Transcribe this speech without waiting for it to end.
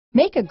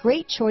Make a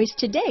great choice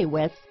today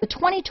with the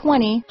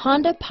 2020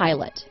 Honda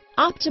Pilot.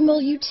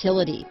 Optimal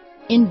utility,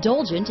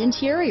 indulgent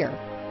interior,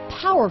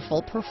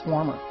 powerful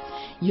performer.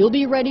 You'll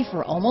be ready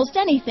for almost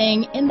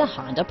anything in the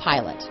Honda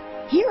Pilot.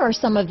 Here are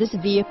some of this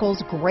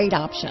vehicle's great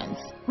options: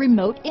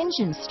 remote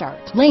engine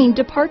start, lane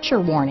departure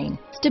warning,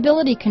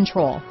 stability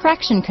control,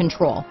 traction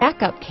control,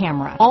 backup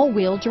camera,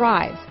 all-wheel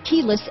drive,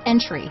 keyless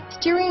entry,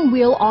 steering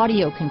wheel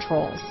audio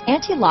controls,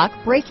 anti-lock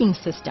braking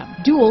system,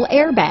 dual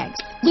airbags,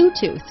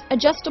 Bluetooth,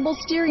 adjustable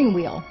steering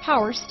wheel,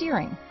 power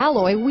steering,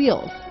 alloy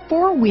wheels,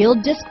 four-wheel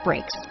disc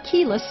brakes,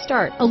 keyless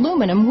start,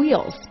 aluminum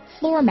wheels,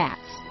 floor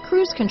mats,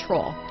 cruise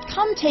control.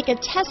 Come take a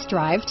test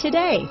drive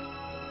today.